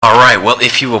All right, well,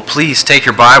 if you will please take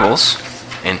your Bibles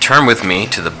and turn with me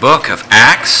to the book of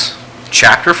Acts,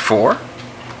 chapter 4.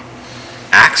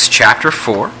 Acts, chapter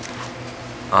 4.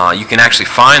 You can actually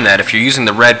find that if you're using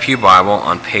the Red Pew Bible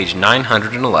on page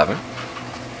 911.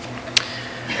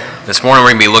 This morning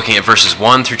we're going to be looking at verses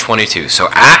 1 through 22. So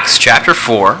Acts, chapter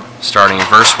 4, starting in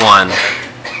verse 1,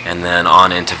 and then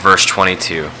on into verse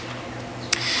 22.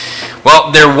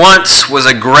 Well, there once was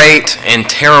a great and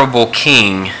terrible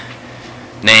king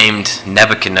named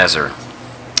Nebuchadnezzar.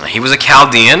 He was a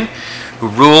Chaldean who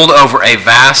ruled over a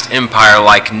vast empire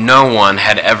like no one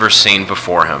had ever seen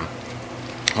before him.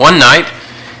 One night,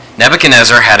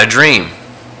 Nebuchadnezzar had a dream,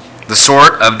 the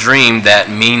sort of dream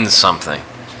that means something.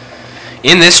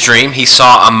 In this dream, he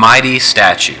saw a mighty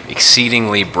statue,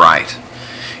 exceedingly bright.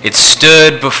 It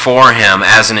stood before him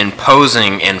as an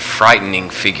imposing and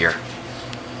frightening figure.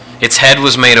 Its head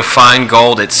was made of fine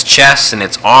gold, its chest and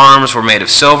its arms were made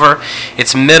of silver,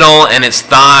 its middle and its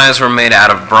thighs were made out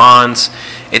of bronze,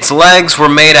 its legs were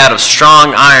made out of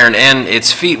strong iron, and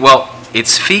its feet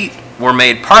were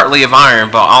made partly of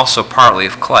iron, but also partly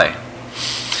of clay.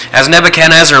 As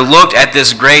Nebuchadnezzar looked at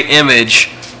this great image,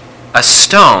 a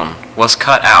stone was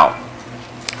cut out,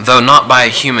 though not by a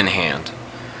human hand,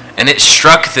 and it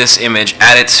struck this image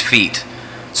at its feet,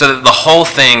 so that the whole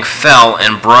thing fell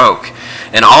and broke,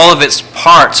 and all of its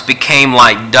parts became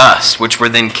like dust, which were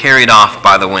then carried off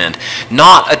by the wind.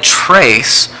 Not a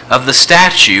trace of the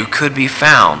statue could be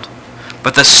found,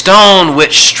 but the stone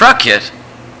which struck it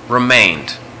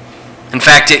remained. In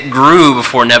fact, it grew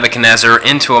before Nebuchadnezzar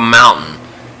into a mountain,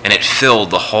 and it filled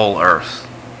the whole earth.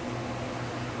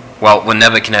 Well, when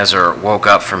Nebuchadnezzar woke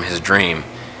up from his dream,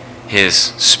 his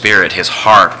spirit, his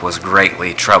heart was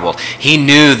greatly troubled. He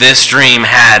knew this dream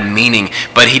had meaning,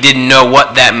 but he didn't know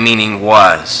what that meaning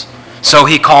was. So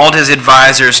he called his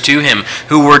advisors to him,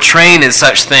 who were trained in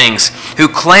such things, who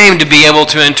claimed to be able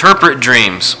to interpret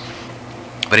dreams.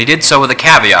 But he did so with a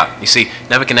caveat. You see,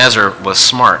 Nebuchadnezzar was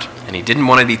smart, and he didn't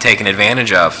want to be taken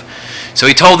advantage of. So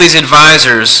he told these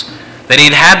advisors that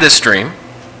he'd had this dream,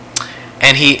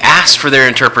 and he asked for their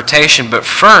interpretation, but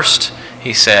first,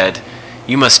 he said,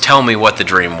 "You must tell me what the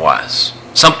dream was."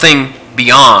 Something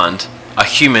beyond a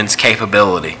human's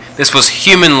capability. This was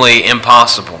humanly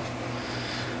impossible.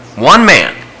 One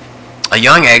man, a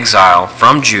young exile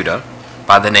from Judah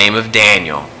by the name of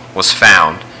Daniel, was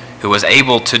found who was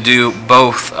able to do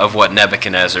both of what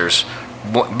Nebuchadnezzar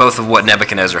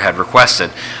had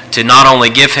requested, to not only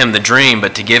give him the dream,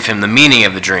 but to give him the meaning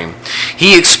of the dream.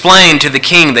 He explained to the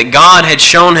king that God had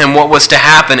shown him what was to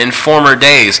happen in former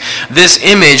days. This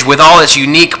image, with all its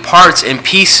unique parts and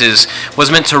pieces,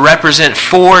 was meant to represent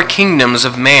 4 kingdoms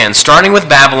of man, starting with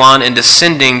Babylon and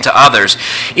descending to others.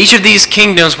 Each of these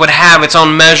kingdoms would have its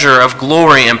own measure of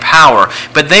glory and power,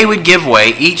 but they would give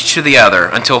way each to the other,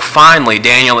 until finally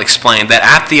Daniel explained that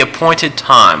at the appointed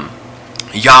time,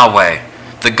 Yahweh,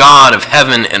 the God of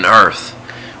heaven and earth,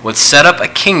 would set up a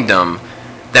kingdom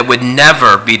that would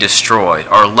never be destroyed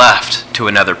or left to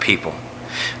another people.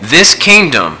 This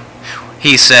kingdom,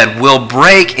 he said, will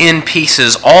break in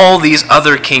pieces all these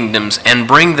other kingdoms and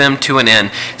bring them to an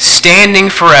end, standing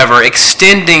forever,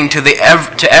 extending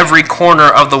to every corner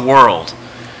of the world.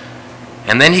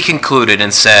 And then he concluded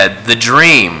and said, the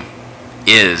dream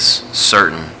is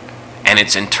certain, and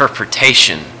its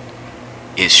interpretation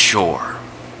is sure.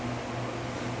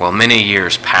 Well, many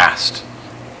years passed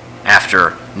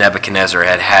after Nebuchadnezzar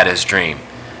had had his dream,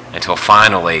 until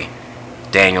finally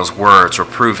Daniel's words were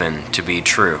proven to be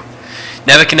true.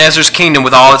 Nebuchadnezzar's kingdom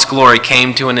with all its glory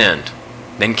came to an end.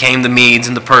 Then came the Medes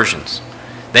and the Persians.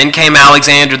 Then came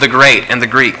Alexander the Great and the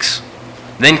Greeks.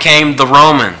 Then came the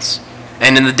Romans.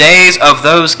 And in the days of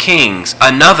those kings,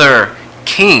 another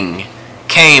king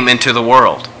came into the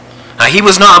world. Now, he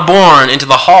was not born into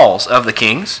the halls of the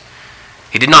kings.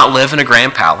 He did not live in a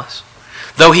grand palace.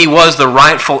 Though he was the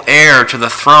rightful heir to the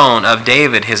throne of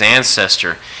David, his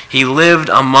ancestor, he lived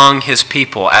among his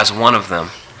people as one of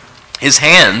them. His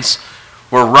hands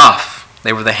were rough.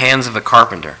 They were the hands of a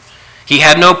carpenter. He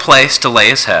had no place to lay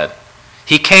his head.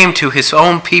 He came to his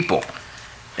own people,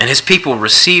 and his people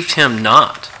received him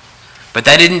not. But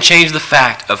that didn't change the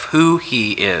fact of who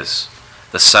he is,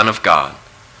 the Son of God,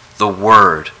 the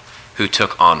Word who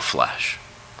took on flesh.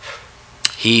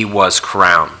 He was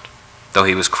crowned, though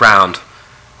he was crowned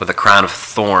with a crown of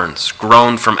thorns,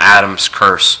 grown from Adam's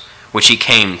curse, which he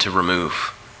came to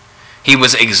remove. He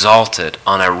was exalted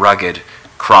on a rugged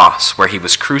cross, where he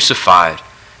was crucified,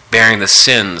 bearing the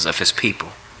sins of his people.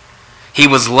 He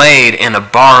was laid in a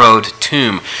borrowed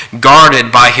tomb,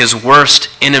 guarded by his worst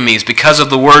enemies because of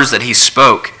the words that he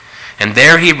spoke, and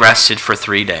there he rested for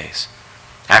 3 days,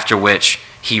 after which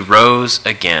he rose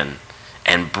again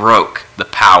and broke the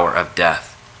power of death.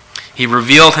 He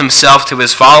revealed himself to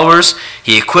his followers.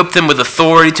 He equipped them with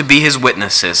authority to be his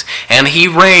witnesses. And he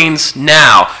reigns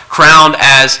now, crowned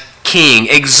as king,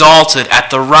 exalted at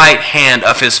the right hand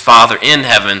of his Father in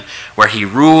heaven, where he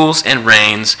rules and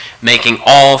reigns, making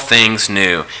all things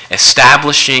new,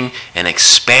 establishing and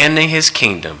expanding his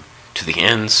kingdom to the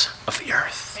ends of the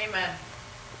earth. Amen.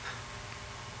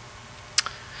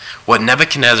 What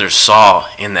Nebuchadnezzar saw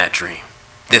in that dream,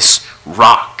 this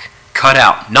rock cut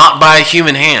out, not by a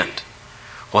human hand,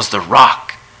 was the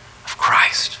rock of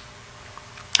Christ.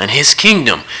 And his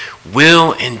kingdom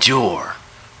will endure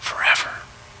forever.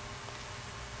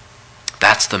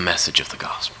 That's the message of the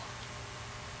gospel.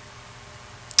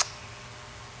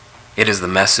 It is the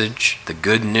message, the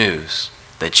good news,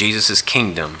 that Jesus'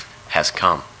 kingdom has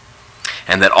come.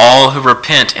 And that all who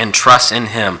repent and trust in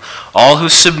him, all who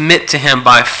submit to him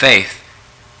by faith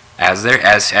as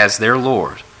their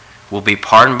Lord, will be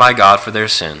pardoned by God for their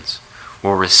sins,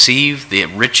 will receive the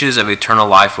riches of eternal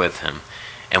life with him,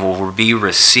 and will be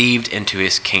received into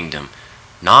his kingdom,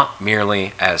 not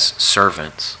merely as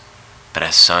servants, but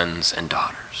as sons and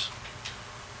daughters.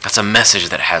 That's a message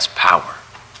that has power.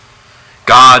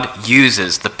 God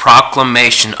uses the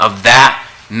proclamation of that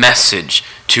message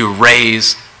to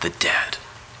raise the dead,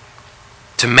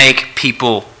 to make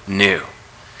people new.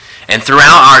 And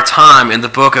throughout our time in the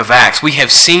book of Acts, we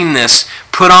have seen this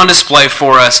put on display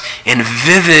for us in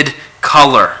vivid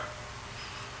color.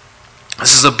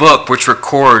 This is a book which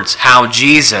records how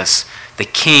Jesus, the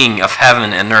King of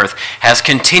heaven and earth, has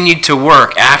continued to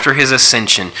work after his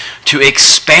ascension to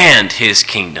expand his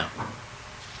kingdom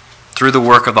through the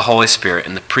work of the Holy Spirit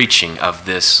and the preaching of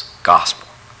this gospel.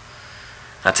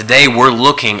 Now today we're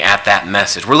looking at that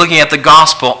message. We're looking at the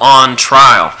gospel on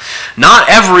trial. Not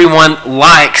everyone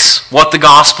likes what the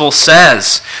gospel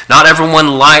says. Not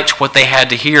everyone liked what they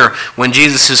had to hear when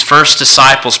Jesus' first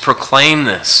disciples proclaimed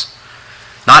this.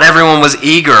 Not everyone was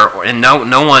eager, and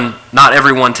not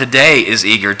everyone today is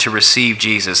eager to receive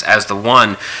Jesus as the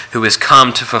one who has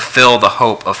come to fulfill the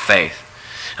hope of faith.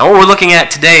 And what we're looking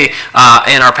at today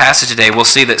in our passage today, we'll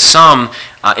see that some,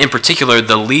 in particular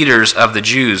the leaders of the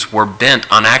Jews, were bent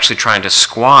on actually trying to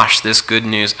squash this good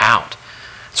news out.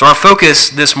 So our focus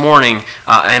this morning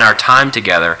in our time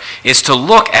together is to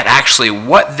look at actually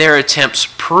what their attempts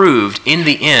proved in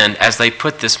the end as they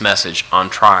put this message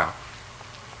on trial.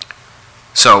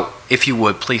 So, if you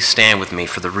would, please stand with me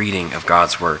for the reading of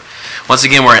God's Word. Once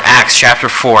again, we're in Acts chapter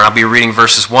 4, and I'll be reading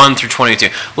verses 1 through 22. A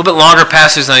little bit longer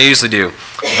passage than I usually do,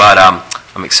 but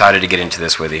I'm excited to get into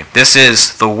this with you. This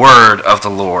is the Word of the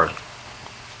Lord.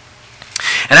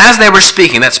 And as they were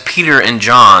speaking, that's Peter and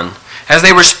John, as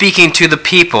they were speaking to the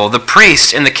people, the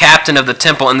priest and the captain of the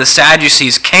temple and the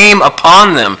Sadducees came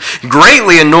upon them,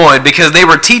 greatly annoyed because they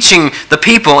were teaching the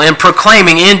people and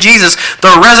proclaiming in Jesus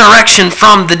the resurrection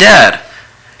from the dead.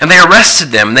 And they arrested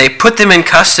them. They put them in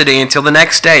custody until the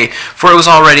next day, for it was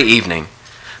already evening.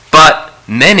 But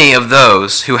many of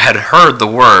those who had heard the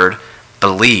word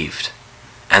believed,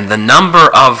 and the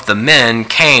number of the men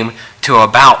came to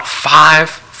about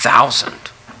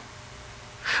 5,000.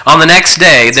 On the next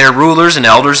day, their rulers and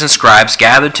elders and scribes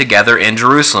gathered together in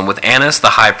Jerusalem with Annas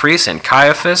the high priest and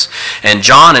Caiaphas and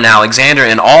John and Alexander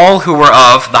and all who were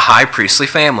of the high priestly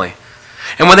family.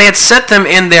 And when they had set them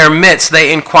in their midst,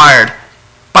 they inquired,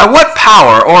 "By what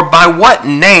power or by what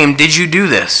name did you do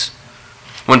this?"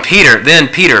 Then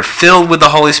Peter, filled with the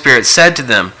Holy Spirit, said to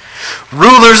them,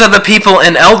 "Rulers of the people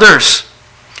and elders,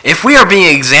 if we are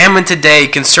being examined today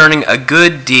concerning a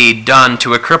good deed done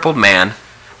to a crippled man,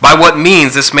 by what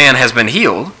means this man has been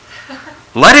healed,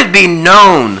 let it be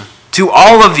known to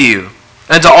all of you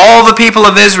and to all the people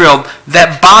of Israel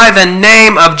that by the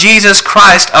name of Jesus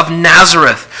Christ of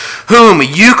Nazareth, whom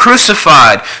you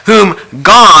crucified, whom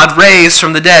God raised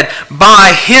from the dead,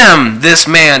 by him this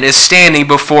man is standing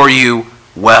before you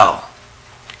well.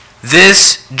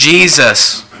 This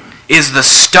Jesus is the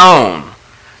stone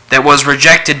that was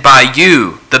rejected by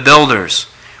you, the builders,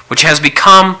 which has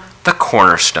become the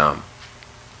cornerstone.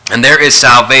 And there is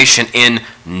salvation in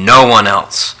no one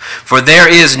else. For there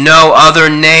is no other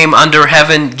name under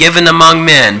heaven given among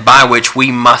men by which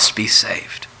we must be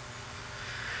saved."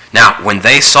 Now, when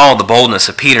they saw the boldness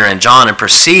of Peter and John and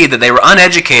perceived that they were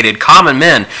uneducated, common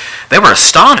men, they were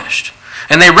astonished.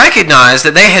 And they recognized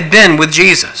that they had been with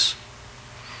Jesus.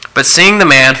 But seeing the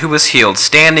man who was healed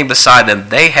standing beside them,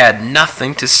 they had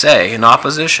nothing to say in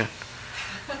opposition.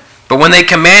 But when they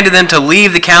commanded them to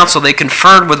leave the council, they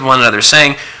conferred with one another,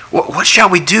 saying, "What shall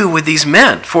we do with these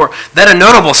men? For that a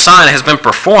notable sign has been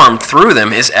performed through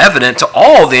them is evident to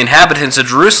all the inhabitants of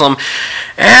Jerusalem,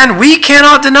 and we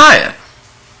cannot deny it."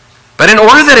 But in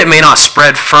order that it may not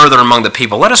spread further among the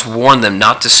people, let us warn them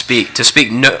not to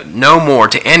speak no more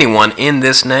to anyone in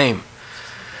this name.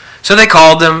 So they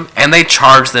called them, and they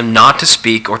charged them not to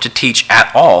speak or to teach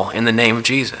at all in the name of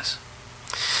Jesus.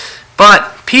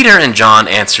 But Peter and John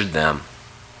answered them,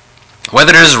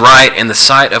 whether it is right in the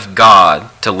sight of God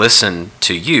to listen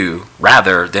to you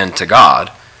rather than to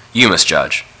God, you must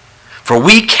judge. For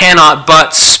we cannot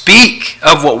but speak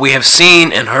of what we have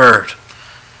seen and heard.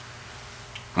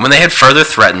 And when they had further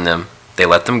threatened them, they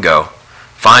let them go,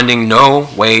 finding no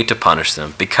way to punish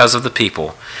them because of the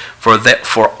people,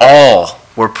 for all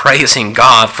were praising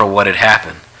God for what had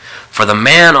happened. For the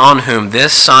man on whom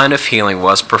this sign of healing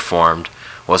was performed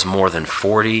was more than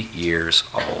 40 years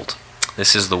old.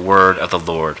 This is the word of the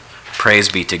Lord. Praise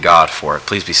be to God for it.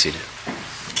 Please be seated.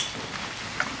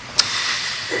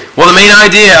 Well, the main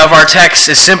idea of our text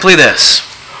is simply this.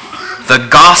 The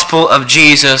gospel of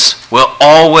Jesus will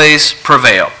always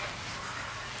prevail.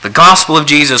 The gospel of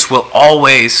Jesus will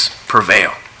always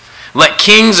prevail. Let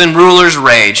kings and rulers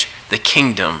rage. The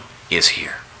kingdom is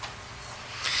here.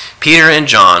 Peter and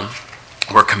John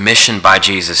were commissioned by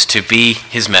Jesus to be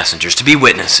his messengers, to be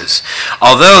witnesses.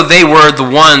 Although they were the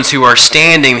ones who are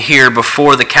standing here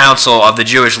before the council of the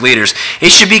Jewish leaders, it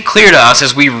should be clear to us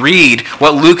as we read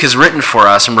what Luke has written for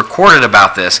us and recorded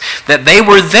about this, that they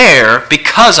were there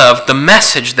because of the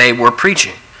message they were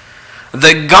preaching.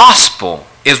 The gospel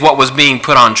is what was being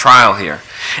put on trial here.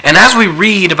 And as we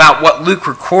read about what Luke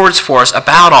records for us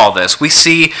about all this, we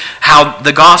see how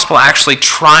the gospel actually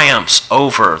triumphs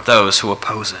over those who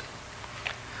oppose it.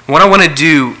 What I want to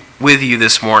do with you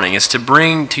this morning is to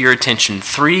bring to your attention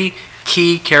 3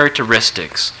 key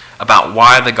characteristics about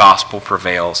why the gospel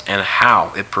prevails and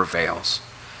how it prevails.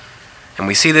 And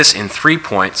we see this in 3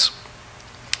 points,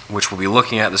 which we'll be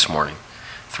looking at this morning.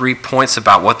 3 points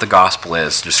about what the gospel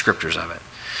is, descriptors of it.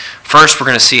 First, we're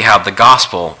going to see how the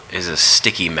gospel is a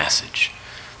sticky message.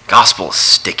 The gospel is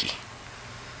sticky.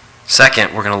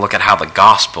 Second, we're going to look at how the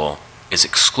gospel is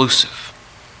exclusive.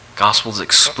 The gospel is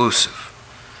exclusive.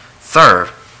 Third,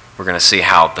 we're going to see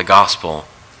how the gospel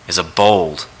is a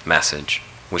bold message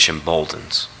which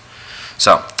emboldens.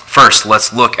 So, first,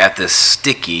 let's look at this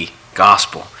sticky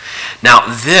gospel.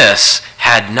 Now, this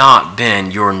had not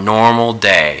been your normal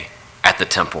day at the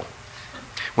temple.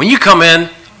 When you come in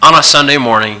on a Sunday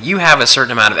morning, you have a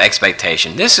certain amount of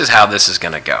expectation. This is how this is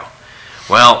going to go.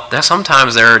 Well,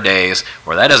 sometimes there are days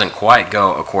where that doesn't quite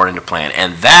go according to plan.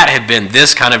 And that had been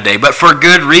this kind of day, but for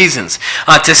good reasons.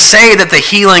 To say that the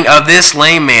healing of this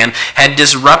lame man had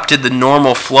disrupted the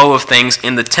normal flow of things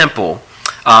in the temple,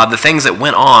 the things that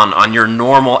went on your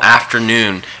normal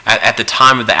afternoon, at the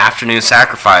time of the afternoon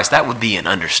sacrifice, that would be an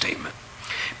understatement.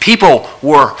 People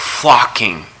were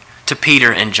flocking to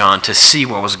Peter and John to see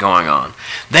what was going on.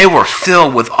 They were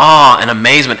filled with awe and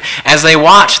amazement as they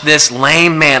watched this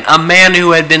lame man, a man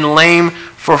who had been lame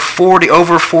for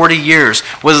over 40 years,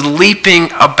 was leaping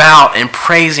about and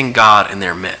praising God in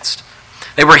their midst.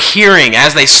 They were hearing,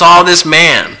 as they saw this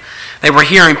man, they were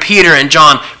hearing Peter and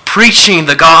John preaching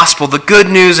the gospel, the good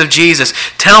news of Jesus,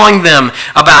 telling them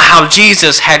about how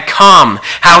Jesus had come,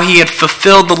 how he had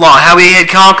fulfilled the law, how he had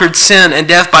conquered sin and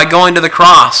death by going to the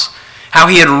cross, how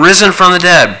he had risen from the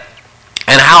dead,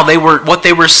 and how what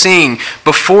they were seeing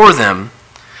before them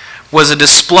was a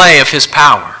display of his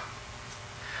power.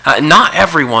 Not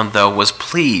everyone, though, was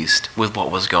pleased with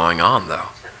what was going on, though.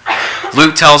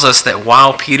 Luke tells us that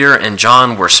while Peter and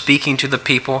John were speaking to the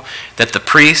people, that the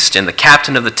priest and the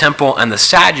captain of the temple and the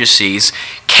Sadducees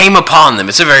came upon them.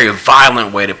 It's a very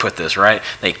violent way to put this, right?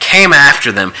 They came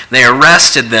after them, they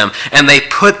arrested them, and they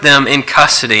put them in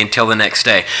custody until the next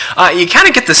day. You kind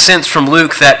of get the sense from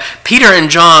Luke that Peter and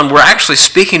John were actually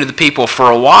speaking to the people for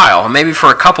a while, maybe for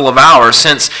a couple of hours,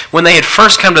 since when they had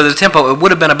first come to the temple, it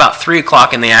would have been about 3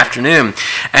 o'clock in the afternoon.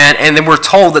 And they were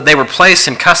told that they were placed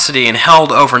in custody and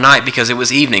held overnight because it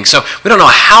was evening. So we don't know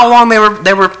how long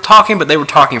they were talking, but they were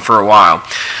talking for a while.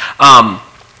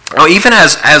 Even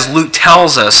as Luke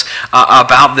tells us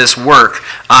about this work,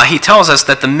 he tells us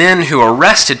that the men who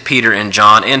arrested Peter and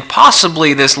John, and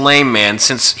possibly this lame man,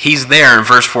 since he's there in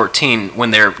verse 14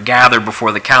 when they're gathered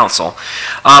before the council,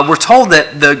 we're told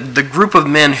that the group of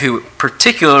men who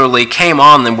particularly came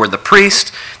on them were the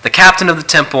priest, the captain of the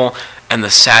temple, and the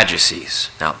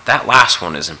Sadducees. Now, that last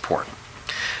one is important.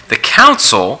 The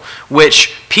council,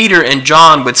 which Peter and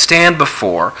John would stand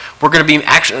before, were going to be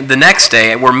actually the next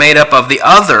day, were made up of the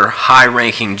other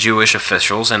high-ranking Jewish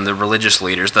officials and the religious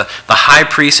leaders, the high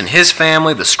priest and his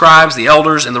family, the scribes, the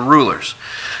elders, and the rulers.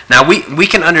 Now, we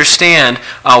can understand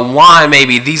why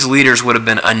maybe these leaders would have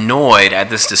been annoyed at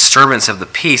this disturbance of the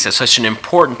peace at such an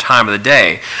important time of the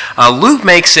day. Luke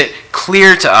makes it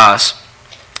clear to us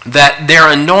that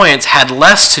their annoyance had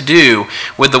less to do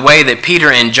with the way that Peter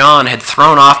and John had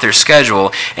thrown off their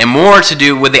schedule and more to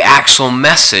do with the actual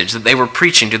message that they were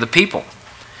preaching to the people.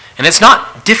 And it's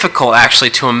not difficult, actually,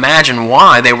 to imagine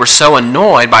why they were so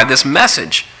annoyed by this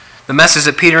message, the message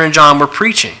that Peter and John were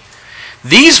preaching.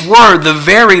 These were the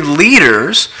very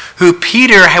leaders who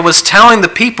Peter was telling the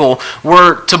people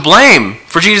were to blame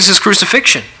for Jesus'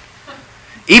 crucifixion.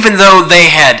 Even though they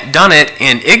had done it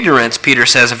in ignorance, Peter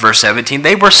says in verse 17,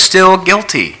 they were still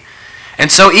guilty.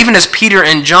 And so even as Peter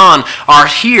and John are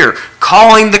here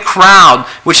calling the crowd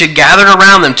which had gathered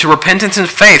around them to repentance and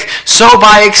faith, so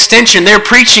by extension they're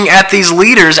preaching at these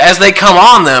leaders as they come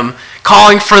on them,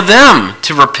 calling for them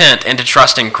to repent and to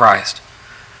trust in Christ.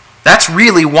 That's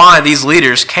really why these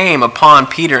leaders came upon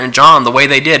Peter and John the way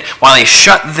they did, why they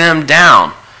shut them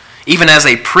down, even as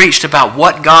they preached about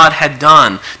what God had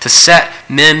done to set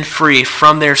men free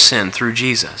from their sin through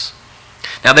Jesus.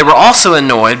 Now, they were also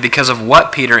annoyed because of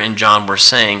what Peter and John were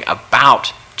saying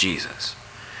about Jesus.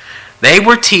 They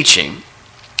were teaching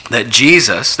that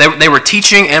Jesus, they were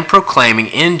teaching and proclaiming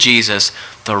in Jesus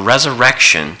the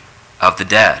resurrection of the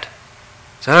dead.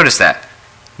 So notice that.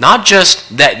 Not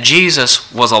just that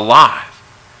Jesus was alive,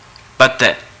 but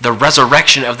that the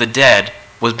resurrection of the dead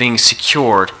was being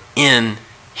secured in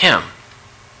him.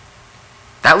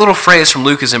 That little phrase from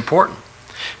Luke is important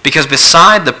because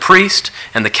beside the priest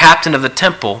and the captain of the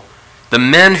temple, the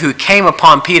men who came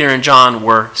upon Peter and John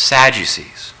were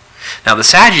Sadducees. Now the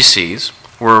Sadducees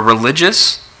were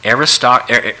religious they were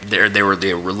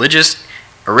the religious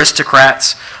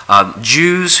aristocrats,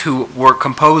 Jews who were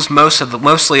composed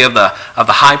mostly of the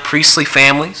high priestly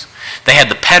families. They had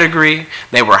the pedigree.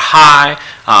 They were high.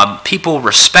 People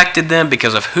respected them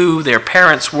because of who their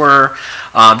parents were.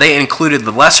 They included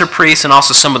the lesser priests and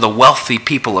also some of the wealthy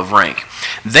people of rank.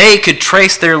 They could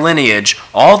trace their lineage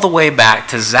all the way back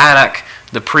to Zadok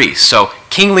the priest. So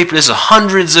kingly, this is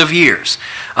hundreds of years.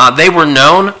 They were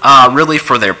known really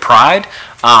for their pride.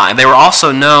 They were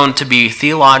also known to be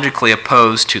theologically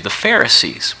opposed to the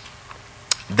Pharisees.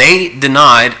 They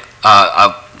denied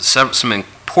some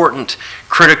important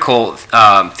critical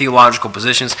theological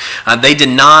positions. They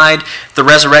denied the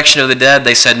resurrection of the dead.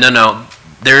 They said, no,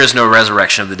 there is no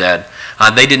resurrection of the dead.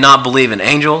 They did not believe in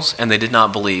angels, and they did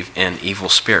not believe in evil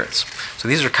spirits. So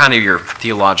these are kind of your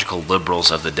theological liberals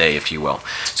of the day, if you will.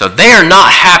 So they are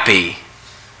not happy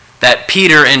that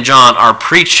Peter and John are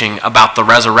preaching about the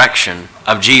resurrection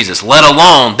of Jesus, let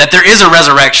alone that there is a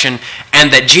resurrection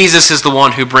and that Jesus is the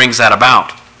one who brings that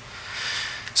about.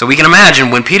 So we can imagine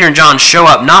when Peter and John show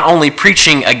up not only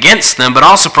preaching against them, but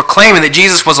also proclaiming that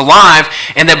Jesus was alive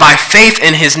and that by faith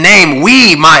in his name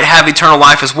we might have eternal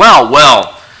life as well.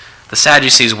 Well, the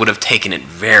Sadducees would have taken it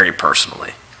very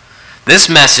personally. This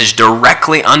message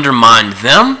directly undermined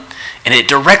them, and it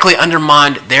directly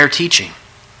undermined their teaching.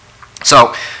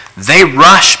 So they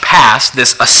rush past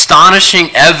this astonishing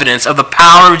evidence of the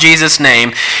power of Jesus'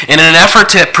 name, and in an effort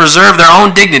to preserve their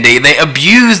own dignity, they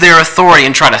abuse their authority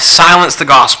and try to silence the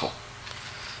gospel.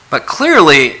 But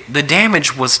clearly, the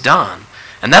damage was done.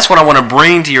 And that's what I want to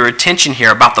bring to your attention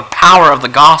here about the power of the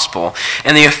gospel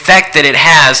and the effect that it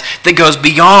has that goes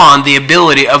beyond the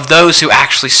ability of those who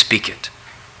actually speak it.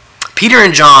 Peter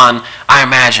and John, I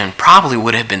imagine, probably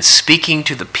would have been speaking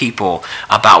to the people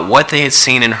about what they had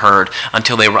seen and heard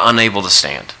until they were unable to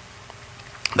stand.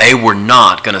 They were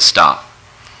not going to stop.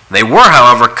 They were,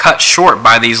 however, cut short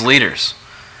by these leaders.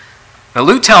 Now,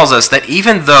 Luke tells us that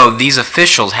even though these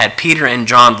officials had Peter and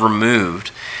John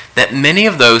removed, that many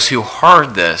of those who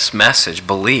heard this message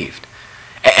believed.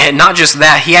 And not just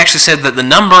that, he actually said that the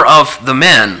number of the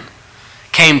men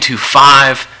came to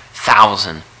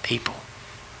 5,000 people.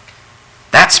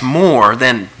 That's more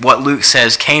than what Luke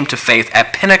says came to faith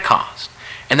at Pentecost.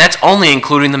 And that's only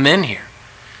including the men here.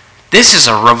 This is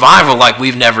a revival like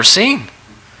we've never seen.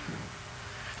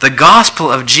 The gospel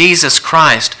of Jesus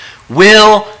Christ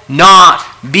will not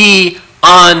be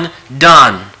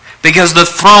undone because the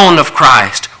throne of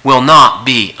Christ will not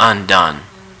be undone.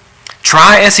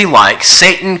 Try as he likes,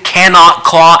 Satan cannot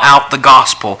claw out the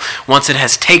gospel once it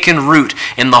has taken root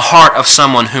in the heart of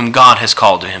someone whom God has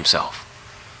called to himself.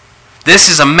 This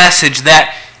is a message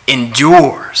that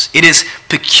endures. It is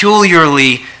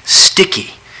peculiarly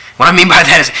sticky. What I mean by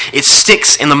that is it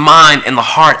sticks in the mind and the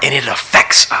heart, and it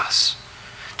affects us.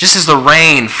 Just as the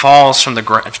rain falls to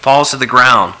the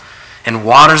ground and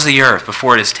waters the earth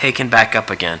before it is taken back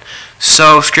up again,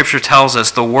 so Scripture tells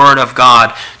us the Word of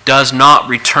God does not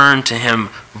return to him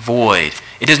void.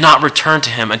 It does not return to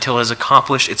him until it has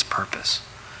accomplished its purpose.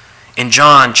 In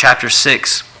John chapter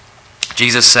 6,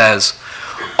 Jesus says,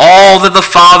 "All that the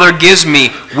Father gives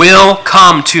me will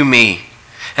come to me,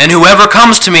 and whoever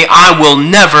comes to me I will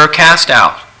never cast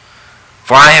out.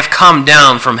 For I have come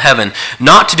down from heaven,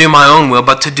 not to do my own will,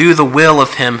 but to do the will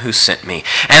of him who sent me.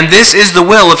 And this is the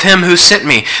will of him who sent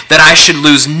me, that I should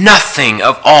lose nothing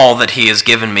of all that he has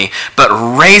given me, but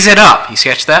raise it up." You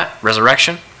catch that?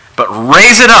 Resurrection. "But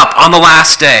raise it up on the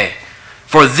last day.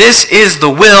 For this is the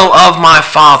will of my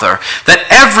Father, that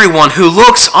everyone who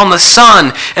looks on the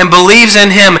Son and believes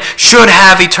in him should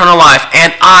have eternal life,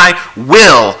 and I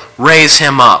will raise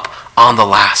him up on the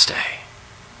last day."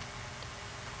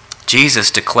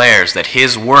 Jesus declares that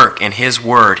his work and his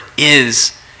word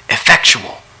is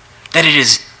effectual, that it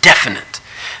is definite.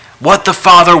 What the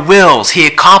Father wills, he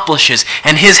accomplishes,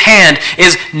 and his hand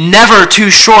is never too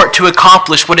short to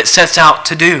accomplish what it sets out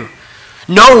to do.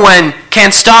 No one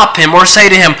can stop him or say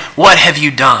to him, "What have you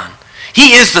done?"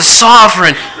 He is the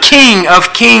sovereign King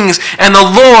of kings and the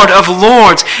Lord of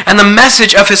lords, and the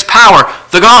message of his power,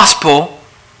 the gospel,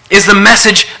 is the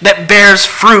message that bears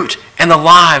fruit in the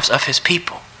lives of his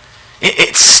people.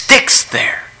 It sticks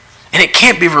there, and it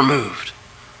can't be removed.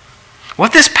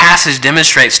 What this passage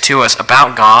demonstrates to us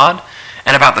about God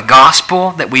and about the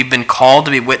gospel that we've been called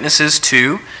to be witnesses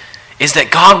to is that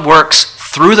God works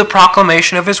through the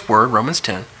proclamation of his word, Romans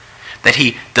 10, that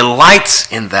he delights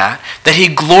in that he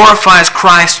glorifies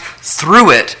Christ through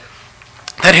it,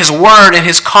 that his word and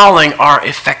his calling are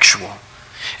effectual.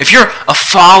 If you're a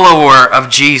follower of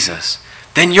Jesus,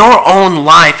 then your own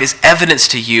life is evidence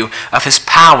to you of his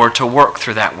power to work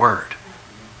through that word.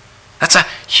 That's a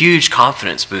huge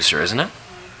confidence booster, isn't it?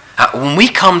 When we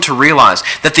come to realize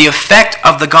that the effect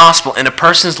of the gospel in a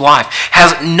person's life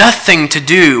has nothing to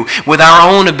do with our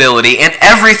own ability and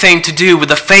everything to do with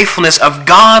the faithfulness of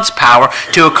God's power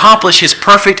to accomplish his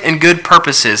perfect and good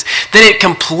purposes, then it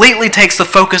completely takes the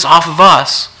focus off of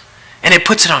us and it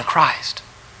puts it on Christ.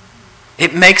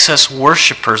 It makes us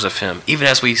worshipers of him, even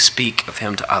as we speak of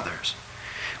him to others.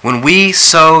 When we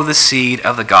sow the seed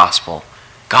of the gospel,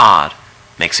 God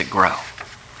makes it grow.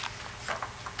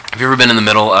 Have you ever been in the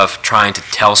middle of trying to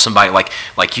tell somebody,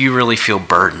 like you really feel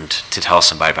burdened to tell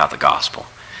somebody about the gospel?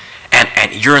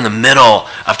 And you're in the middle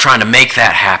of trying to make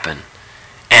that happen.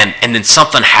 And then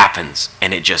something happens,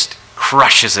 and it just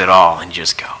crushes it all, and you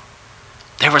just go,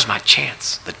 "There was my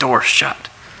chance. The door's shut."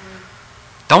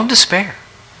 Don't despair.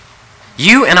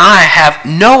 You and I have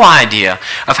no idea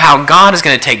of how God is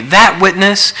going to take that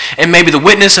witness and maybe the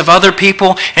witness of other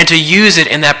people and to use it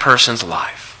in that person's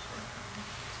life.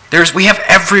 We have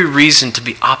every reason to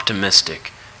be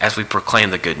optimistic as we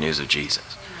proclaim the good news of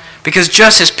Jesus. Because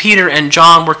just as Peter and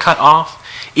John were cut off,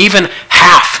 even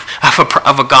half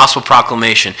of a gospel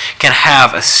proclamation can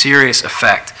have a serious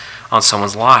effect on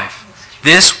someone's life.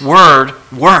 This word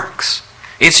works.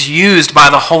 It's used by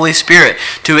the Holy Spirit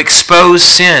to expose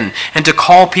sin and to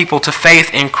call people to faith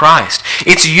in Christ.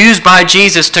 It's used by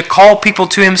Jesus to call people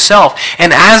to himself.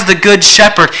 And as the good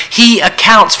shepherd, he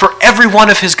accounts for every one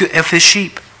of his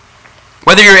sheep.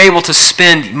 Whether you're able to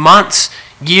spend months,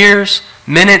 years,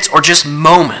 minutes, or just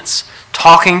moments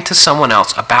talking to someone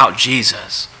else about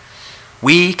Jesus,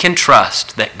 we can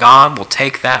trust that God will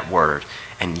take that word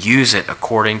and use it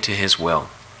according to his will.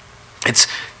 It's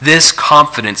this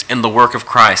confidence in the work of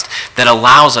Christ that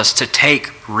allows us to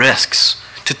take risks,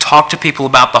 to talk to people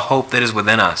about the hope that is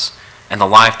within us and the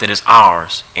life that is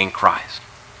ours in Christ.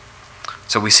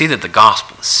 So we see that the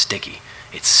gospel is sticky.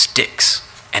 It sticks,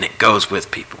 and it goes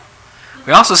with people.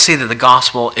 We also see that the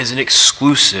gospel is an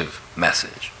exclusive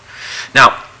message.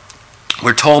 Now,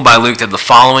 we're told by Luke that the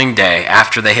following day,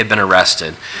 after they had been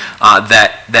arrested,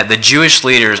 that the Jewish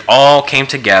leaders all came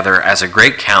together as a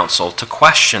great council to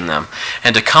question them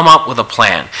and to come up with a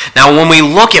plan. Now, when we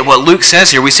look at what Luke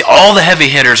says here, we see all the heavy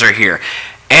hitters are here.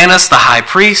 Annas the high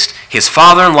priest, his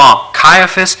father-in-law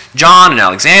Caiaphas, John and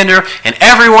Alexander, and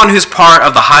everyone who's part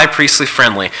of the high priestly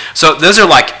family. So those are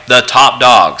like the top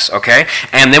dogs, okay?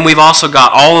 And then we've also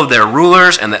got all of their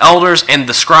rulers and the elders, and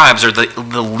the scribes are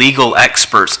the legal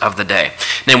experts of the day.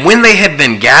 Then when they had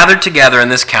been gathered together in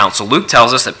this council, Luke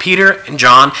tells us that Peter and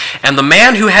John and the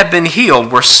man who had been healed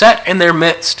were set in their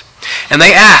midst. And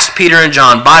they asked Peter and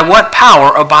John, "By what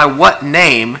power or by what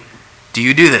name do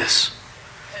you do this?"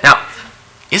 Now,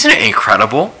 isn't it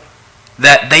incredible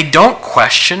that they don't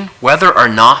question whether or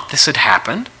not this had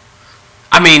happened?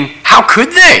 I mean, how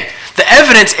could they? The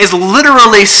evidence is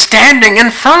literally standing in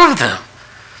front of them.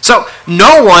 So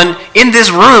no one in this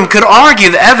room could argue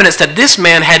the evidence that this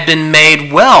man had been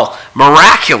made well,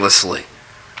 miraculously.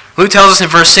 Luke tells us in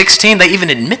verse 16, they even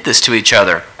admit this to each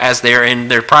other as they're in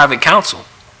their private council.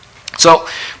 So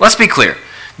let's be clear.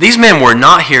 These men were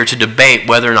not here to debate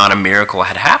whether or not a miracle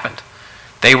had happened.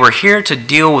 They were here to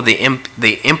deal with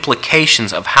the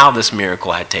implications of how this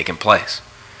miracle had taken place.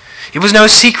 It was no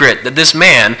secret that this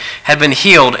man had been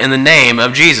healed in the name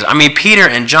of Jesus. I mean, Peter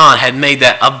and John had made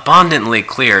that abundantly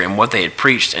clear in what they had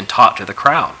preached and taught to the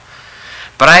crowd.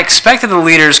 But I expected the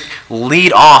leaders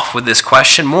lead off with this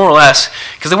question, more or less,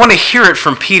 because they want to hear it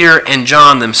from Peter and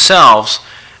John themselves,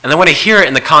 and they want to hear it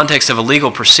in the context of a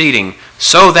legal proceeding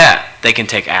so that they can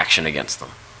take action against them.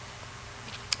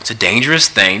 It's a dangerous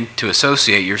thing to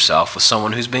associate yourself with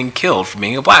someone who's being killed for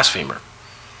being a blasphemer.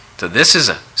 So this is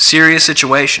a serious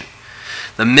situation.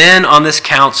 The men on this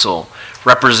council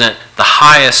represent the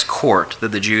highest court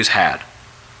that the Jews had.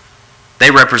 They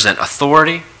represent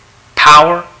authority,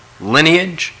 power,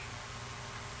 lineage,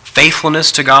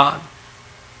 faithfulness to God.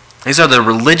 These are the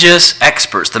religious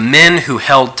experts, the men who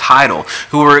held title,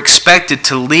 who were expected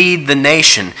to lead the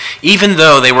nation, even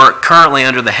though they were currently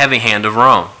under the heavy hand of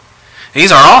Rome.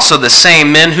 These are also the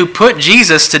same men who put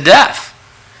Jesus to death.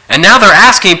 And now they're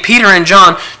asking Peter and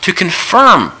John to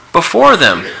confirm before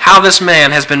them how this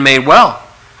man has been made well.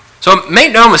 So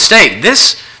make no mistake,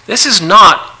 this is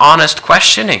not honest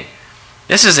questioning.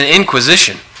 This is an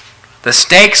inquisition. The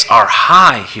stakes are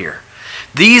high here.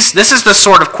 This is the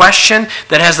sort of question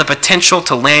that has the potential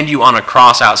to land you on a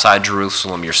cross outside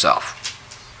Jerusalem yourself.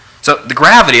 So the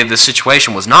gravity of this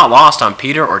situation was not lost on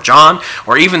Peter or John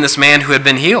or even this man who had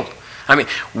been healed. I mean,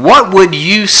 what would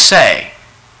you say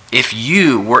if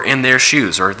you were in their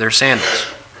shoes or their sandals?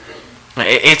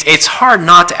 It's hard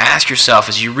not to ask yourself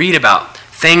as you read about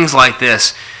things like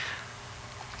this,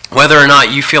 whether or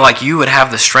not you feel like you would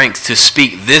have the strength to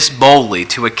speak this boldly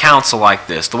to a council like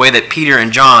this, the way that Peter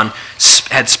and John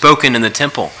had spoken in the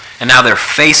temple. And now they're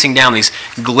facing down these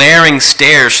glaring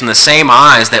stares from the same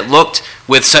eyes that looked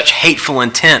with such hateful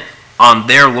intent on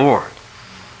their Lord.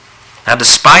 Now,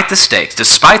 despite the stakes,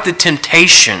 despite the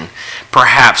temptation,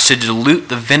 perhaps, to dilute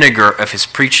the vinegar of his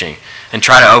preaching and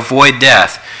try to avoid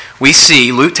death, we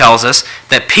see, Luke tells us,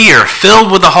 that Peter,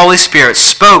 filled with the Holy Spirit,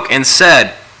 spoke and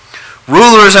said,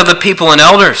 "Rulers of the people and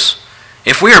elders,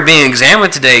 if we are being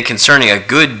examined today concerning a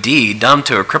good deed done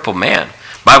to a crippled man,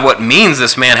 by what means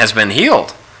this man has been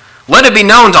healed, let it be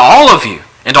known to all of you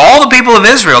and to all the people of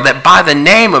Israel that by the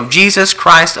name of Jesus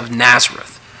Christ of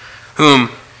Nazareth,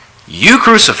 whom you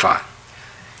crucified,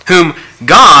 whom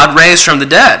God raised from the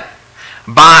dead,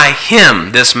 by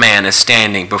him this man is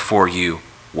standing before you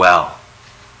well.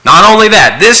 Not only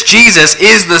that, this Jesus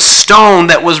is the stone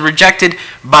that was rejected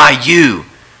by you,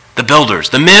 the builders,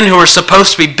 the men who are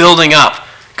supposed to be building up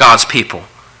God's people.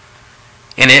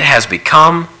 And it has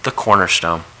become the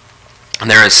cornerstone. And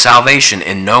there is salvation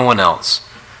in no one else,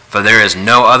 for there is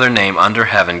no other name under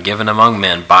heaven given among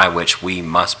men by which we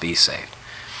must be saved."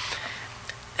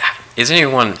 Is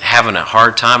anyone having a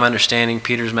hard time understanding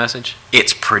Peter's message?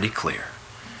 It's pretty clear.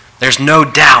 There's no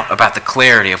doubt about the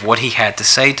clarity of what he had to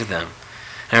say to them.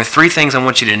 And there are three things I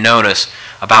want you to notice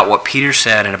about what Peter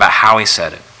said and about how he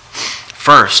said it.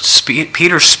 First,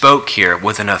 Peter spoke here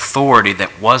with an authority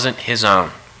that wasn't his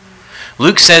own.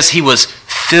 Luke says he was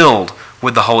filled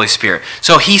with the Holy Spirit.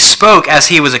 So he spoke as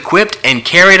he was equipped and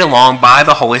carried along by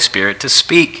the Holy Spirit to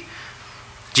speak.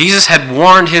 Jesus had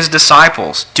warned his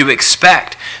disciples to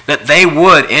expect that they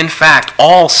would, in fact,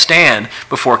 all stand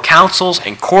before councils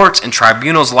and courts and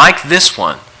tribunals like this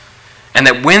one, and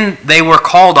that when they were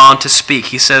called on to speak,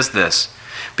 he says this,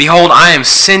 "Behold, I am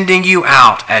sending you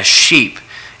out as sheep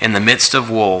in the midst of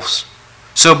wolves.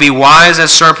 So be wise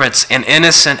as serpents and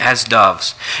innocent as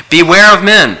doves. Beware of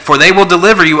men, for they will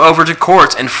deliver you over to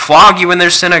courts and flog you in their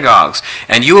synagogues,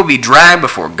 and you will be dragged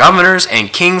before governors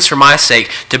and kings for my sake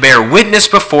to bear witness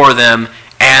before them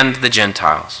and the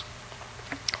Gentiles."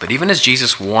 But even as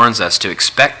Jesus warns us to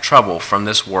expect trouble from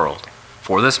this world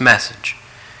for this message,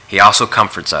 he also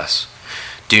comforts us.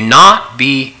 Do not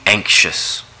be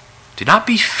anxious. Do not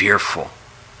be fearful.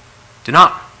 Do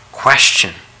not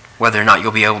question whether or not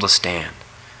you'll be able to stand.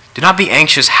 Do not be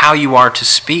anxious how you are to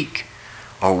speak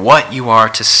or what you are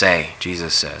to say,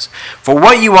 Jesus says. For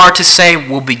what you are to say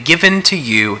will be given to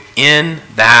you in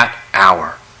that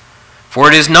hour. For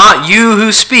it is not you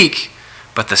who speak,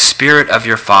 but the Spirit of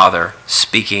your Father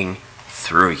speaking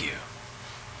through you.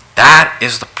 That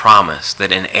is the promise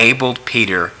that enabled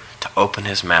Peter to open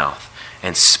his mouth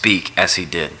and speak as he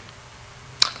did.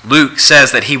 Luke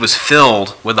says that he was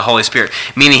filled with the Holy Spirit,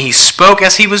 meaning he spoke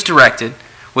as he was directed,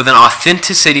 with an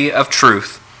authenticity of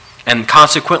truth, and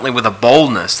consequently with a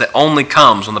boldness that only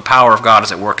comes when the power of God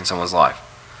is at work in someone's life.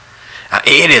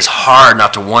 It is hard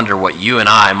not to wonder what you and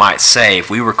I might say if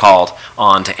we were called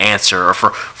on to answer, or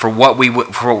for what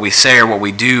we say or what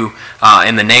we do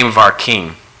in the name of our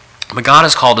King. But God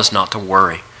has called us not to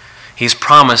worry. He's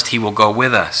promised He will go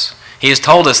with us. He has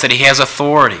told us that He has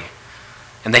authority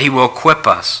and that He will equip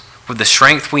us with the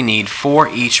strength we need for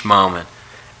each moment,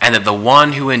 and that the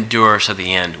one who endures to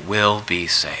the end will be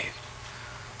saved.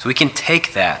 So we can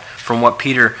take that from what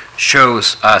Peter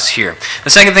shows us here. The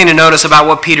second thing to notice about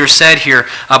what Peter said here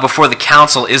before the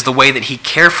council is the way that he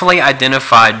carefully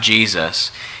identified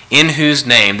Jesus, in whose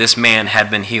name this man had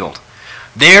been healed.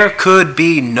 There could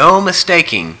be no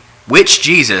mistaking which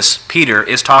Jesus Peter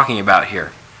is talking about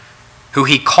here, who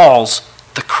he calls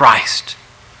the Christ.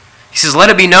 He says, "Let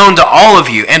it be known to all of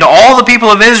you and to all the people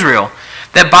of Israel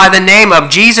that by the name of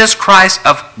Jesus Christ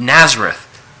of Nazareth,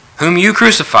 whom you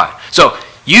crucified." So,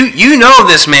 you know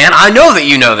this man. I know that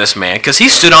you know this man because he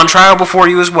stood on trial before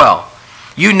you as well.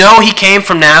 You know he came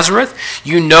from Nazareth.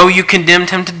 You know you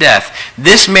condemned him to death.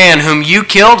 This man whom you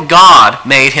killed, God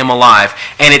made him alive.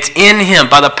 And it's in him,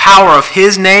 by the power of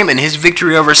his name and his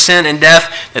victory over sin and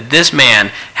death, that this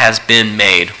man has been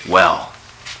made well.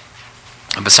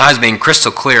 And besides being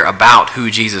crystal clear about who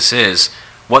Jesus is,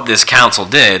 what this council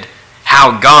did,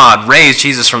 how God raised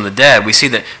Jesus from the dead, we see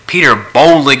that Peter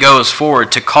boldly goes forward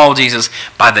to call Jesus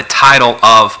by the title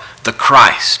of the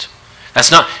Christ.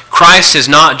 Christ is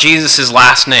not Jesus'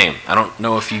 last name. I don't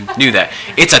know if you knew that.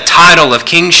 It's a title of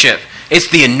kingship. It's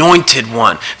the anointed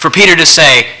one. For Peter to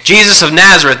say, Jesus of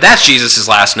Nazareth, that's Jesus'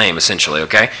 last name, essentially,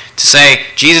 okay? To say,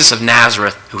 Jesus of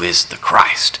Nazareth, who is the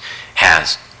Christ,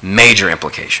 has major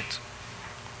implications.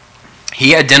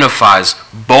 He identifies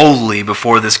boldly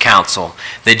before this council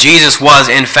that Jesus was,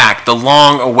 in fact, the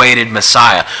long-awaited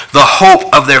Messiah, the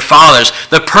hope of their fathers,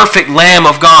 the perfect Lamb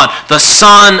of God, the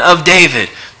Son of David,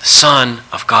 the Son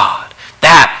of God.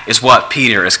 That is what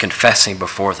Peter is confessing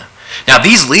before them. Now,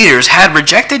 these leaders had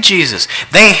rejected Jesus.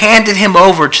 They handed him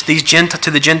over to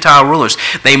the Gentile rulers.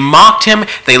 They mocked him.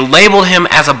 They labeled him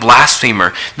as a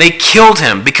blasphemer. They killed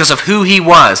him because of who he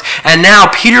was. And now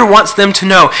Peter wants them to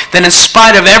know that in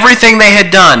spite of everything they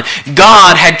had done,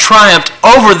 God had triumphed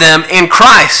over them in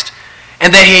Christ.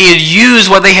 And that he had used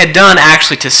what they had done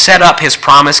actually to set up his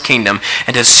promised kingdom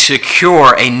and to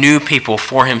secure a new people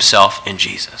for himself in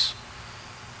Jesus.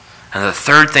 And the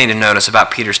third thing to notice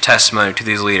about Peter's testimony to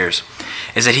these leaders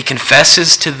is that he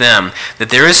confesses to them that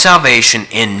there is salvation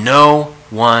in no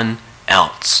one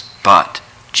else but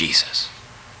Jesus.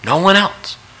 No one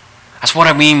else. That's what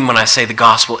I mean when I say the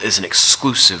gospel is an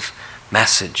exclusive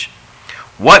message.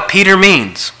 What Peter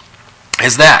means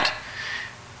is that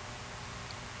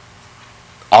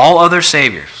all other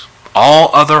saviors, all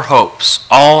other hopes,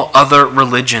 all other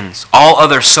religions, all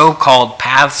other so-called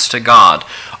paths to God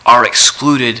are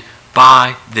excluded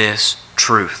by this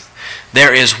truth.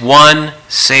 There is one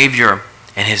Savior,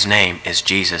 and his name is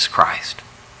Jesus Christ.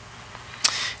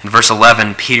 In verse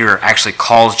 11, Peter actually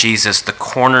calls Jesus the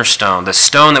cornerstone, the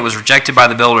stone that was rejected by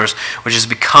the builders, which has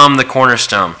become the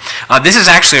cornerstone. This is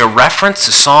actually a reference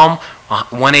to Psalm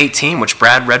 118, which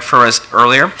Brad read for us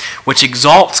earlier, which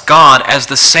exalts God as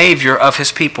the Savior of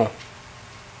his people.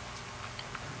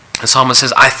 The psalmist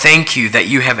says, "I thank you that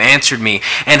you have answered me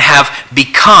and have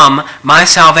become my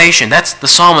salvation." That's the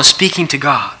psalmist speaking to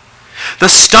God. The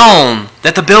stone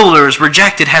that the builders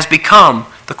rejected has become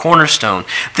the cornerstone.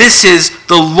 This is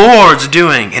the Lord's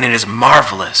doing, and it is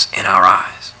marvelous in our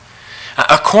eyes.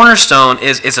 A cornerstone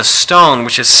is a stone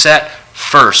which is set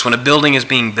first when a building is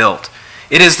being built.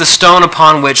 It is the stone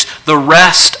upon which the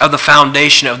rest of the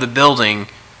foundation of the building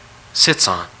sits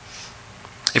on.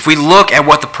 If we look at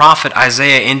what the prophet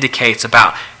Isaiah indicates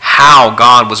about how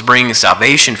God was bringing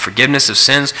salvation, forgiveness of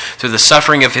sins through the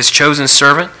suffering of his chosen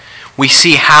servant, we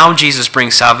see how Jesus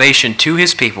brings salvation to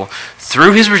his people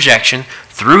through his rejection,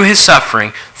 through his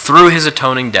suffering, through his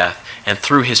atoning death, and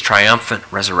through his triumphant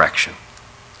resurrection.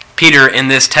 Peter, in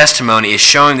this testimony, is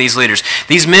showing these leaders,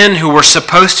 these men who were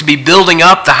supposed to be building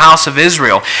up the house of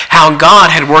Israel, how God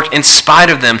had worked in spite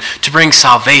of them to bring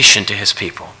salvation to his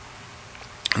people.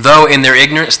 Though in their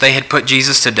ignorance they had put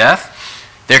Jesus to death,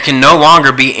 there can no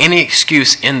longer be any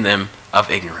excuse in them of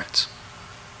ignorance.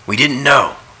 We didn't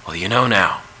know. Well, you know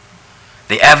now.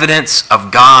 The evidence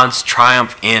of God's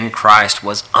triumph in Christ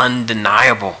was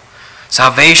undeniable.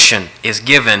 Salvation is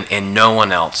given in no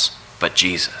one else but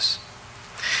Jesus.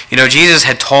 You know, Jesus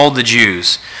had told the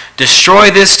Jews, "Destroy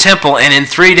this temple, and in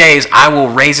 3 days I will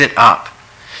raise it up."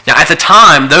 Now, at the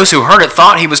time, those who heard it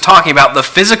thought he was talking about the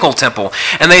physical temple,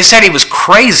 and they said he was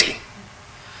crazy.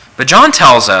 But John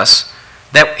tells us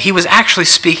that he was actually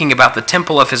speaking about the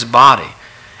temple of his body,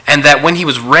 And that when he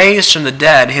was raised from the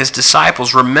dead, his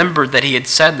disciples remembered that he had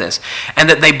said this, and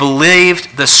that they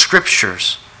believed the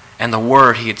scriptures and the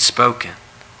word he had spoken.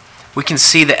 We can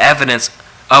see the evidence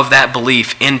of that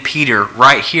belief in Peter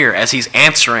right here as he's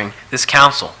answering this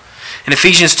council. In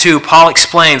Ephesians 2, Paul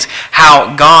explains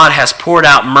how God has poured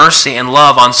out mercy and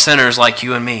love on sinners like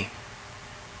you and me.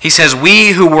 He says,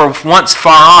 we who were once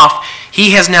far off,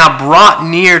 he has now brought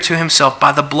near to himself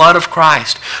by the blood of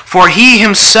Christ. For he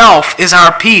himself is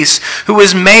our peace, who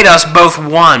has made us both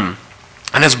one,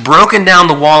 and has broken down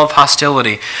the wall of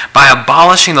hostility by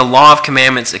abolishing the law of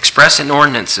commandments expressed in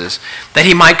ordinances, that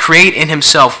he might create in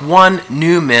himself one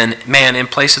new man in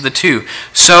place of the two,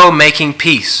 so making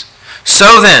peace.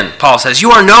 So then, Paul says, you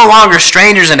are no longer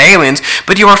strangers and aliens,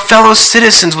 but you are fellow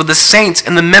citizens with the saints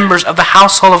and the members of the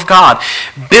household of God,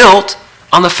 built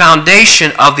on the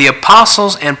foundation of the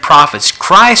apostles and prophets,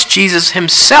 Christ Jesus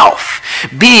himself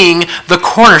being the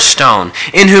cornerstone,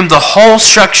 in whom the whole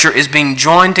structure is being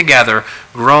joined together,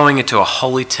 growing into a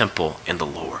holy temple in the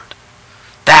Lord.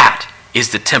 That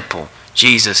is the temple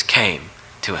Jesus came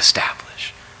to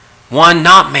establish. One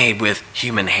not made with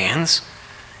human hands,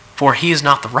 for he is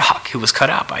not the rock who was cut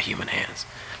out by human hands,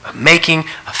 but making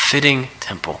a fitting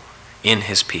temple in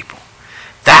his people.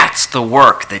 That's the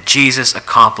work that Jesus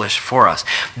accomplished for us.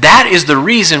 That is the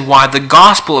reason why the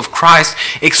gospel of Christ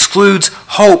excludes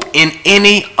hope in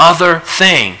any other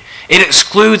thing. It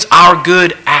excludes our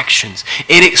good actions.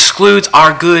 It excludes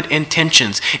our good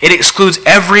intentions. It excludes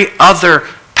every other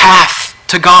path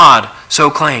to God,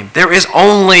 so claimed. There is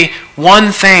only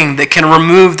one thing that can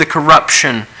remove the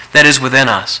corruption that is within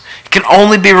us. It can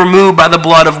only be removed by the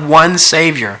blood of one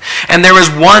Savior. And there is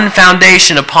one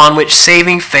foundation upon which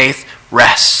saving faith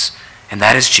rests, and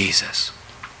that is Jesus.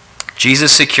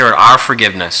 Jesus secured our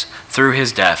forgiveness through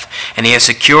his death, and he has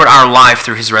secured our life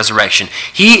through his resurrection.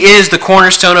 He is the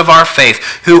cornerstone of our faith,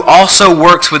 who also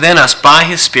works within us by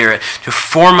his Spirit to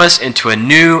form us into a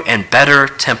new and better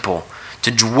temple,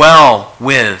 to dwell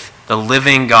with the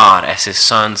living God as his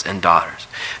sons and daughters.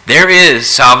 There is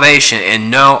salvation in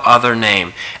no other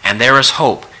name, and there is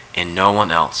hope in no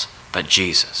one else but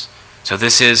Jesus. So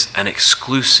this is an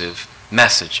exclusive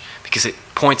message because it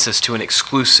points us to an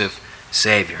exclusive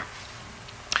Savior.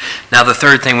 Now the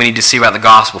third thing we need to see about the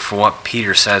gospel from what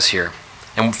Peter says here,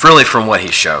 and really from what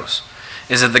he shows,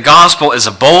 is that the gospel is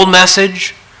a bold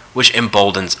message which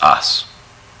emboldens us.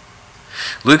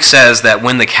 Luke says that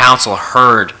when the council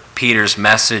heard Peter's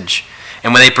message,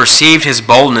 and when they perceived his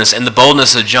boldness and the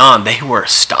boldness of John, they were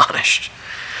astonished.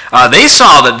 They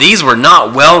saw that these were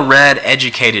not well-read,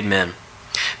 educated men.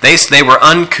 They were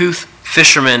uncouth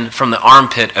fishermen from the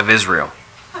armpit of Israel.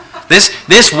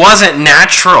 This wasn't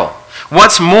natural.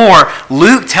 What's more,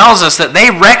 Luke tells us that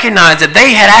they recognized that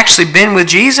they had actually been with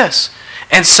Jesus.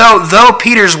 And so, though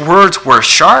Peter's words were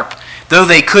sharp, though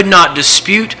they could not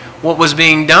dispute what was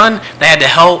being done, they had to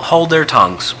hold their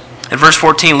tongues. In verse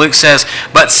 14, Luke says,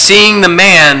 but seeing the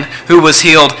man who was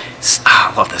healed,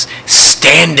 I love this,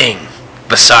 standing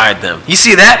beside them. You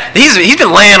see that? He's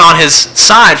been laying on his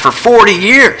side for 40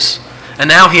 years. And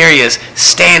now here he is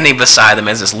standing beside them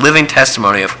as this living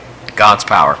testimony of God's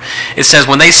power. It says,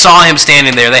 when they saw him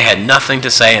standing there, they had nothing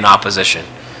to say in opposition.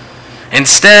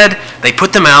 Instead, they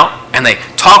put them out and they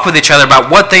talked with each other about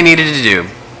what they needed to do.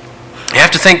 You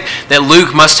have to think that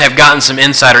Luke must have gotten some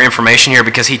insider information here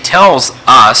because he tells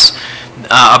us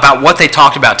about what they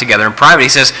talked about together in private. He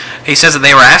says that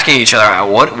they were asking each other,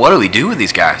 what do we do with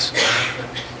these guys?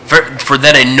 For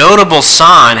that a notable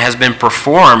sign has been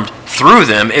performed through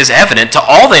them is evident to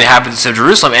all the inhabitants of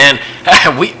Jerusalem, and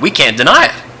we can't deny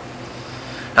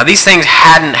it. Now these things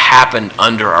hadn't happened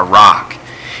under a rock.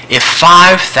 If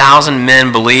 5,000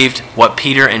 men believed what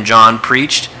Peter and John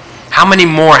preached, how many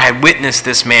more had witnessed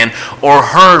this man or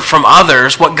heard from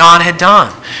others what God had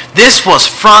done? This was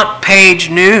front page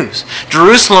news.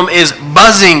 Jerusalem is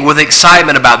buzzing with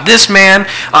excitement about this man,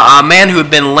 a man who had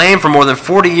been lame for more than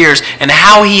 40 years, and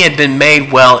how he had been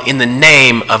made well in the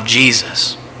name of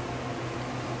Jesus.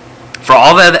 For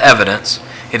all that evidence,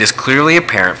 it is clearly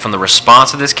apparent from the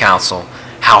response of this council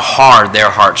how hard their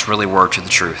hearts really were to the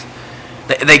truth.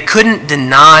 They couldn't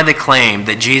deny the claim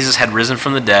that Jesus had risen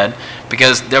from the dead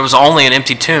because there was only an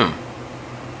empty tomb.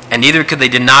 And neither could they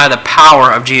deny the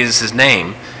power of Jesus'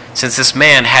 name, since this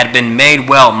man had been made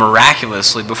well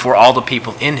miraculously before all the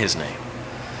people in his name.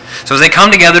 So as they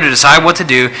come together to decide what to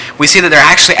do, we see that they're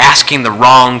actually asking the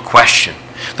wrong question.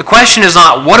 The question is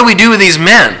not, what do we do with these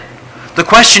men? The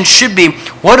question should be,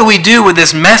 what do we do with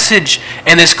this message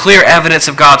and this clear evidence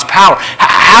of God's power?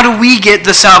 How do we get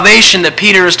the salvation that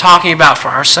Peter is talking about for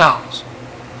ourselves?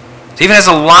 So even as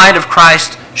the light of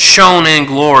Christ shone in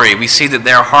glory, we see that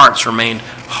their hearts remained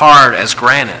hard as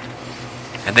granite.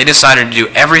 And they decided to do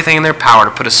everything in their power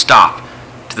to put a stop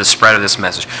to the spread of this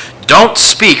message. Don't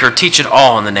speak or teach at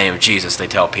all in the name of Jesus, they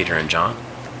tell Peter and John.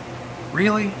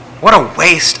 Really? What a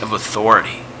waste of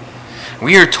authority.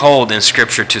 We are told in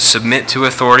Scripture to submit to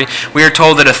authority. We are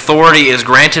told that authority is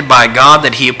granted by God,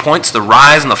 that He appoints the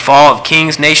rise and the fall of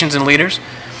kings, nations, and leaders.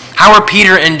 How are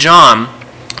Peter and John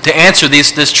to answer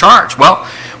this charge? Well,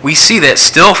 we see that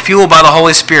still fueled by the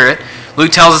Holy Spirit,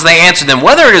 Luke tells us they answered them,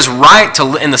 whether it is right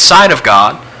in the sight of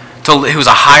God, who's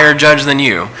a higher judge than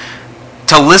you,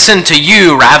 to listen to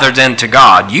you rather than to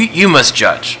God. You must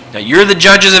judge. Now, you're the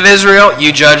judges of Israel.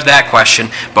 You judge that question.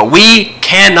 But we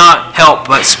cannot help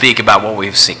but speak about what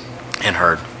we've seen and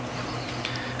heard.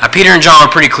 Now, Peter and John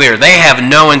are pretty clear. They have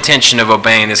no intention of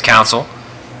obeying this counsel,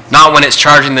 not when it's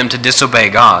charging them to disobey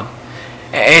God.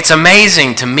 It's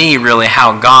amazing to me, really,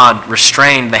 how God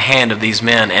restrained the hand of these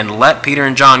men and let Peter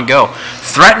and John go,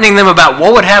 threatening them about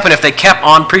what would happen if they kept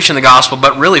on preaching the gospel,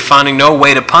 but really finding no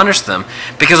way to punish them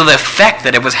because of the effect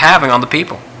that it was having on the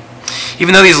people.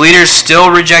 Even though these leaders still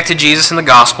rejected Jesus and the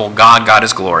gospel, God got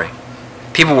His glory.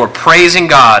 People were praising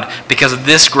God because of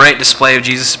this great display of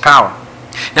Jesus' power.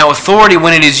 Now, authority,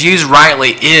 when it is used rightly,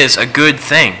 is a good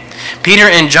thing. Peter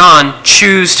and John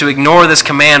choose to ignore this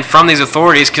command from these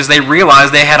authorities because they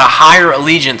realized they had a higher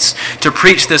allegiance to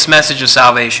preach this message of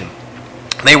salvation.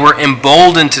 They were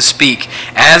emboldened to speak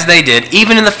as they did,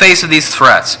 even in the face of these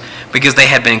threats, because they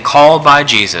had been called by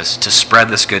Jesus to spread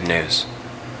this good news.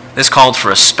 This called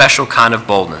for a special kind of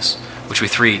boldness, which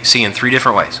we see in three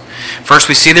different ways. First,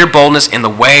 we see their boldness in the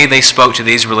way they spoke to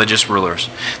these religious rulers.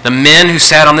 The men who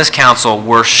sat on this council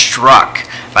were struck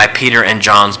by Peter and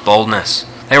John's boldness.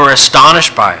 They were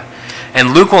astonished by it.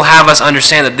 And Luke will have us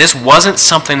understand that this wasn't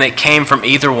something that came from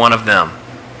either one of them.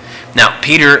 Now,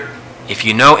 Peter, if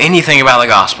you know anything about the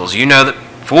Gospels, you know that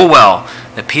full well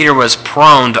that Peter was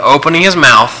prone to opening his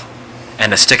mouth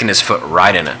and to sticking his foot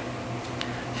right in it.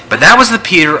 But that was the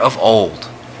Peter of old.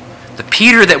 The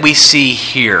Peter that we see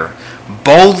here,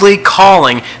 boldly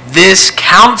calling this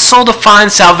council to find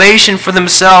salvation for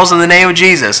themselves in the name of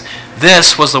Jesus.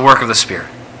 This was the work of the Spirit.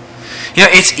 You know,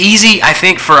 it's easy, I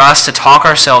think, for us to talk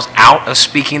ourselves out of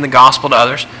speaking the gospel to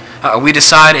others. We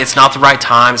decide it's not the right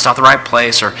time, it's not the right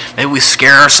place, or maybe we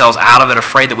scare ourselves out of it,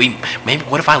 afraid that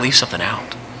what if I leave something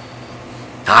out?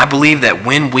 Now, I believe that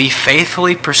when we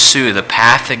faithfully pursue the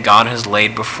path that God has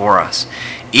laid before us,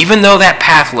 even though that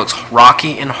path looks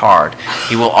rocky and hard,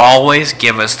 He will always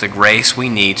give us the grace we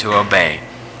need to obey,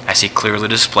 as He clearly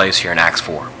displays here in Acts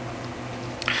 4.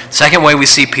 Second way we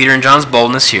see Peter and John's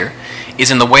boldness here is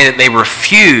in the way that they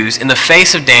refuse, in the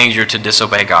face of danger, to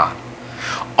disobey God.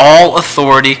 All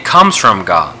authority comes from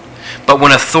God. But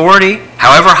when authority,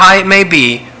 however high it may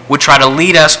be, would try to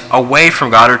lead us away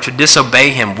from God or to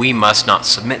disobey Him, we must not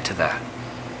submit to that.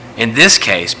 In this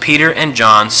case, Peter and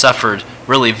John suffered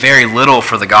really very little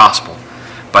for the gospel.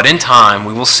 But in time,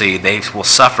 we will see they will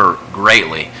suffer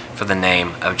greatly for the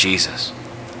name of Jesus.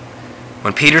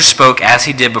 When Peter spoke as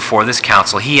he did before this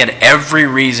council, he had every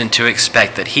reason to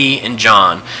expect that he and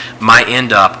John might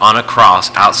end up on a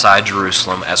cross outside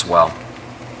Jerusalem as well.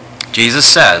 Jesus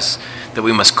says that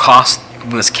we must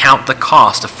count the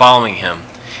cost of following Him.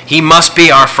 He must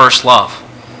be our first love.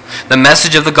 The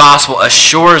message of the gospel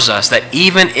assures us that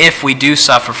even if we do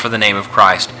suffer for the name of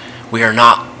Christ, we are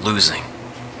not losing.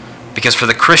 Because for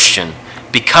the Christian,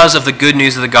 because of the good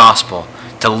news of the gospel,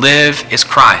 to live is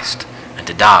Christ, and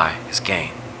to die is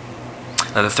gain.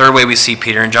 Now, the third way we see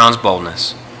Peter and John's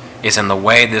boldness is in the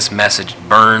way this message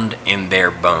burned in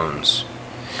their bones.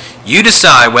 You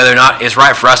decide whether or not it's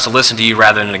right for us to listen to you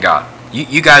rather than to God.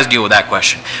 You guys deal with that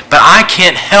question. But I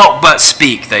can't help but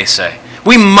speak, they say.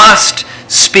 We must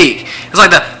speak. It's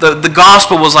like the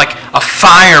gospel was like a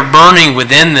fire burning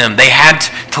within them. They had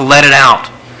to let it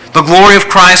out. The glory of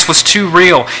Christ was too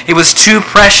real. It was too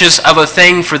precious of a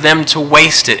thing for them to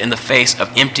waste it in the face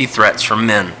of empty threats from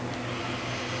men.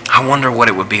 I wonder what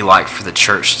it would be like for the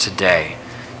church today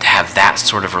to have that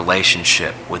sort of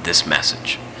relationship with this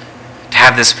message. To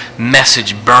have this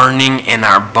message burning in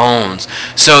our bones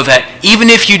so that even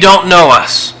if you don't know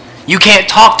us, you can't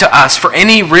talk to us for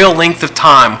any real length of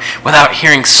time without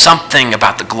hearing something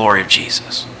about the glory of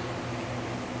Jesus.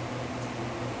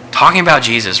 Talking about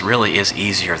Jesus really is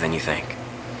easier than you think.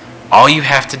 All you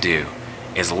have to do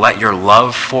is let your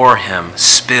love for Him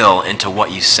spill into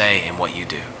what you say and what you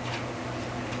do.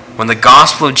 When the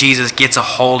gospel of Jesus gets a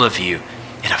hold of you,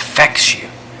 it affects you.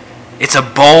 It's a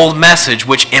bold message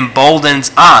which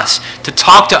emboldens us to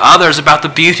talk to others about the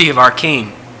beauty of our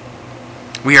King.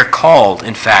 We are called,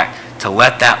 in fact, to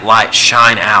let that light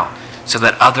shine out so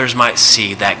that others might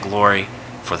see that glory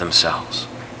for themselves.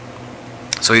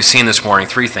 So we've seen this morning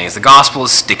three things. The gospel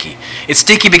is sticky. It's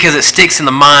sticky because it sticks in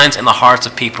the minds and the hearts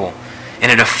of people,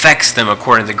 and it affects them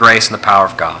according to the grace and the power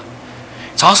of God.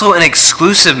 It's also an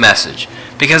exclusive message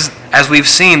because, as we've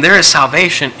seen, there is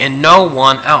salvation in no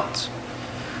one else.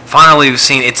 Finally, we've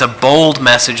seen it's a bold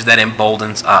message that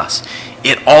emboldens us.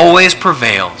 It always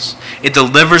prevails. It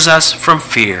delivers us from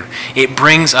fear. It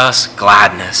brings us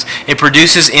gladness. It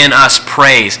produces in us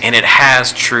praise, and it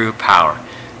has true power.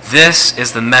 This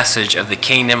is the message of the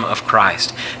kingdom of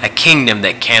Christ, a kingdom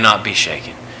that cannot be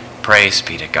shaken. Praise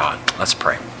be to God. Let's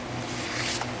pray.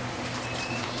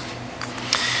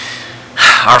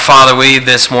 Our Father, we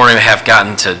this morning have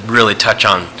gotten to really touch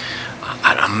on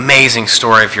an amazing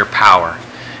story of your power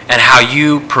and how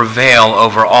you prevail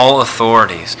over all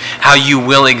authorities, how you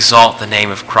will exalt the name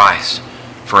of Christ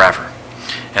forever.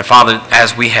 And Father,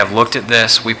 as we have looked at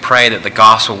this, we pray that the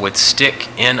gospel would stick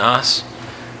in us,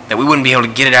 that we wouldn't be able to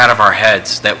get it out of our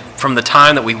heads, that from the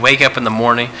time that we wake up in the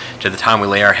morning to the time we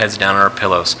lay our heads down on our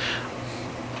pillows,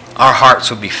 our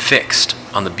hearts would be fixed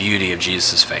on the beauty of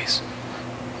Jesus' face.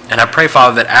 And I pray,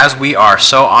 Father, that as we are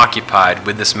so occupied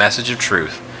with this message of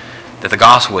truth, that the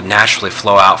gospel would naturally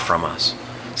flow out from us,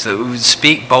 so that we would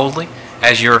speak boldly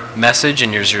as your message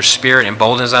and as your spirit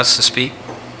emboldens us to speak,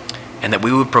 and that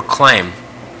we would proclaim,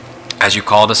 as you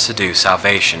called us to do,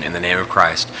 salvation in the name of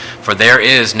Christ. For there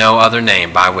is no other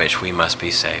name by which we must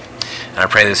be saved. And I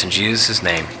pray this in Jesus'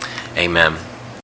 name. Amen.